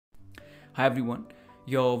Hi everyone,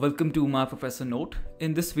 you're welcome to my Professor Note.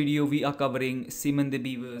 In this video, we are covering Simone De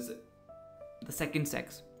Beauvoir's The Second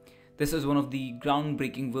Sex. This is one of the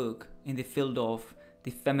groundbreaking work in the field of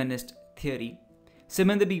the feminist theory.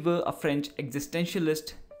 Simone De Beauvoir, a French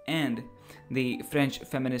existentialist and the French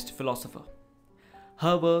feminist philosopher.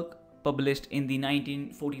 Her work, published in the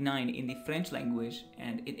 1949 in the French language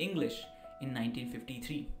and in English in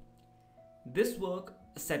 1953. This work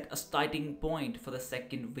set a starting point for the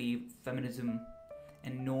second wave feminism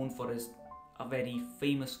and known for a very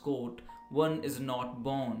famous quote, "One is not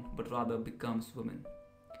born but rather becomes woman."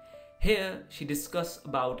 Here she discusses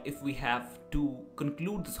about if we have to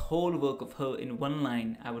conclude this whole work of her in one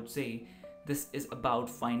line, I would say this is about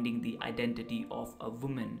finding the identity of a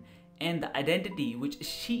woman and the identity which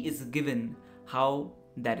she is given, how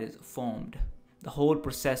that is formed, the whole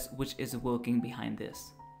process which is working behind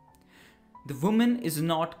this. The woman is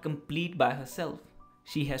not complete by herself.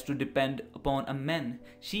 She has to depend upon a man.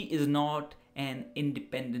 She is not an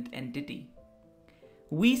independent entity.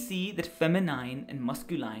 We see that feminine and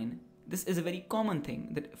masculine, this is a very common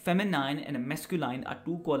thing, that feminine and masculine are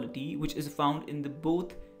two qualities which is found in the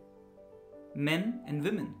both men and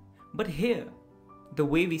women. But here, the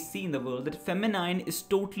way we see in the world, that feminine is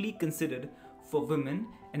totally considered for women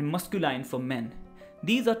and masculine for men.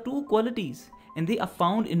 These are two qualities, and they are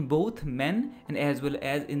found in both men and as well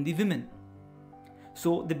as in the women.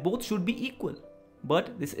 So they both should be equal.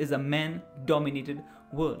 But this is a man-dominated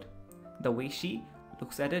world, the way she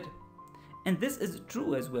looks at it. And this is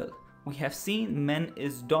true as well. We have seen men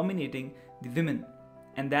is dominating the women,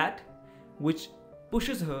 and that which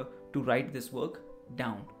pushes her to write this work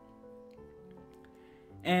down.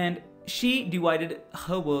 And she divided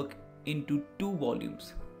her work into two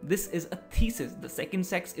volumes. This is a thesis. The Second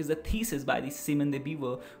Sex is a thesis by the Simone De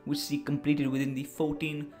Beauvoir, which she completed within the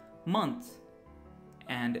 14 months.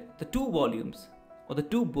 And the two volumes, or the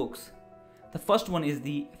two books, the first one is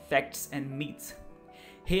the Facts and Myths.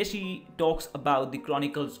 Here she talks about the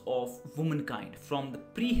chronicles of womankind from the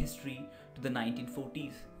prehistory to the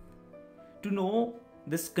 1940s. To know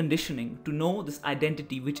this conditioning, to know this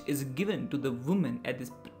identity which is given to the woman at this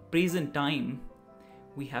present time,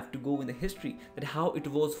 we have to go in the history, that how it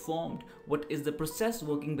was formed, what is the process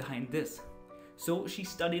working behind this. So she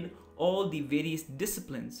studied all the various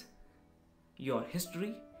disciplines, your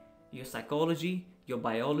history, your psychology, your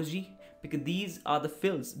biology, because these are the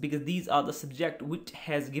fields, because these are the subject which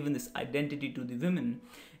has given this identity to the women.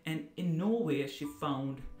 And in nowhere she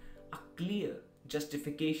found a clear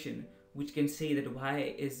justification which can say that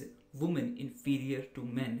why is woman inferior to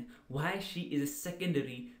men, why she is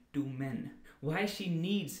secondary to men, why she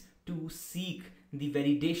needs to seek the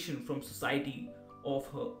validation from society of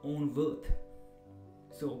her own worth.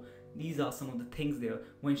 So these are some of the things there.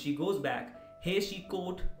 When she goes back, here she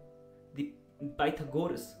quote the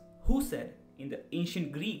Pythagoras, who said in the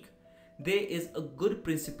ancient Greek, there is a good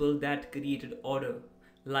principle that created order,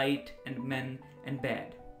 light and men and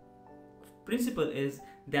bad. Principle is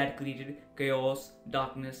that created chaos,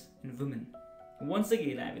 darkness and women. Once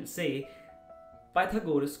again I will say,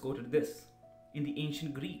 Pythagoras quoted this in the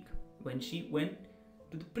ancient Greek when she went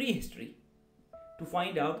to the prehistory to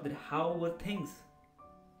find out that how were things,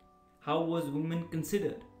 how was woman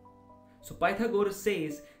considered. So Pythagoras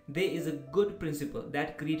says there is a good principle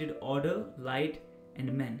that created order, light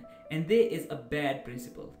and men, and there is a bad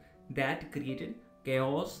principle that created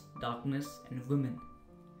chaos, darkness and women.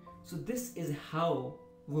 So this is how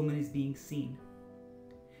woman is being seen.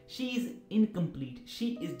 She is incomplete,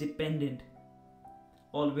 she is dependent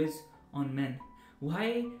always on men.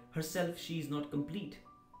 Why herself she is not complete?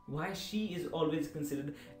 Why she is always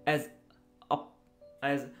considered as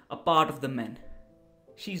a part of the men?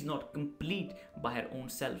 She is not complete by her own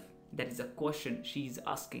self. That is a question she is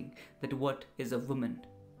asking, that what is a woman?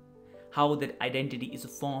 How that identity is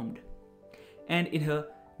formed. And in her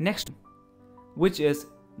next, which is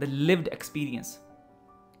the lived experience,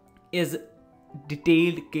 is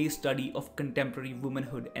detailed case study of contemporary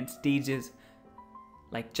womanhood and stages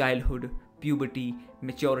like childhood, puberty,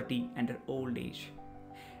 maturity and her old age.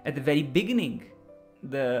 At the very beginning,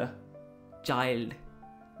 the child,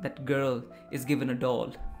 that girl, is given a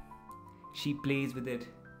doll. She plays with it,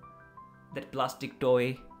 that plastic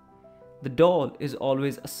toy. The doll is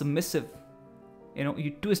always a submissive.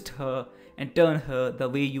 You twist her and turn her the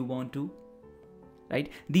way you want to,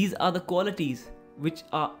 right? These are the qualities which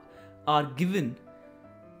are given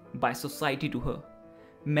by society to her.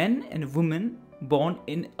 Men and women born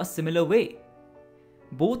in a similar way.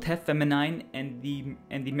 Both have feminine and the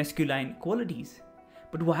masculine qualities.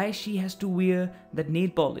 But why she has to wear that nail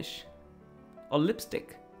polish or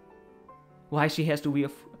lipstick? Why she has to wear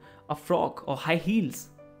a frock or high heels,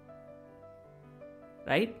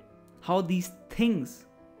 right? How these things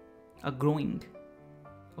are growing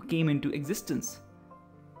or came into existence,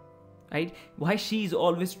 right? Why she is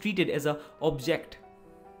always treated as an object.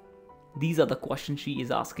 These are the questions she is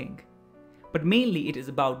asking. But mainly it is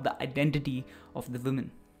about the identity of the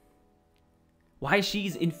woman. Why she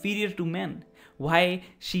is inferior to men. Why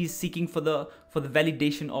she is seeking for the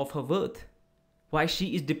validation of her worth. Why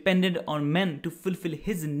she is dependent on men to fulfill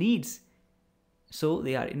his needs. So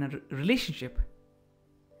they are in a relationship.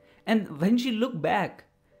 And when she looked back,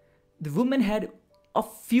 the woman had a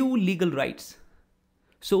few legal rights.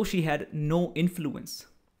 So she had no influence,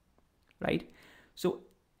 right? So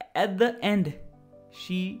at the end,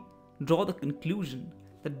 she draw the conclusion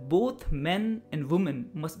that both men and women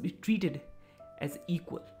must be treated as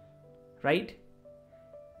equal, right?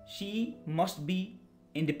 She must be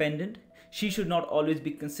independent. She should not always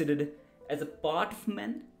be considered as a part of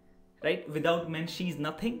men, right? Without men, she is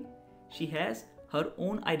nothing. She has her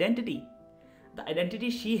own identity. The identity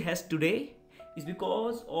she has today is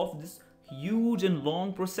because of this huge and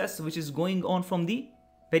long process which is going on from the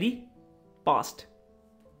very past,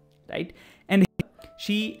 right? And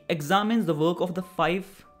she examines the work of the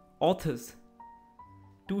 5 authors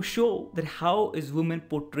to show that how is women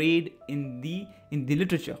portrayed in the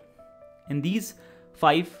literature. And these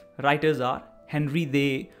 5 writers are Henry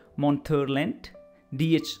de Montherlant,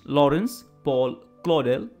 D.H. Lawrence, Paul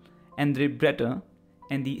Claudel, André Breton,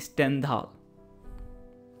 and the Stendhal.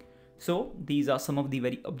 So these are some of the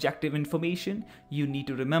very objective information you need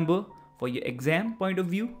to remember for your exam point of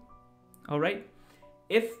view. All right.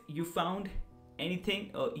 If you found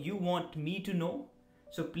anything you want me to know,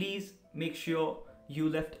 so please make sure you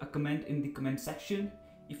left a comment in the comment section.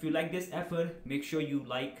 If you like this effort, make sure you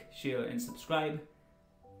like, share and subscribe.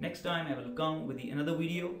 Next time I will come with another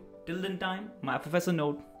video. Till then time, my Professor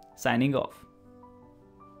Note signing off.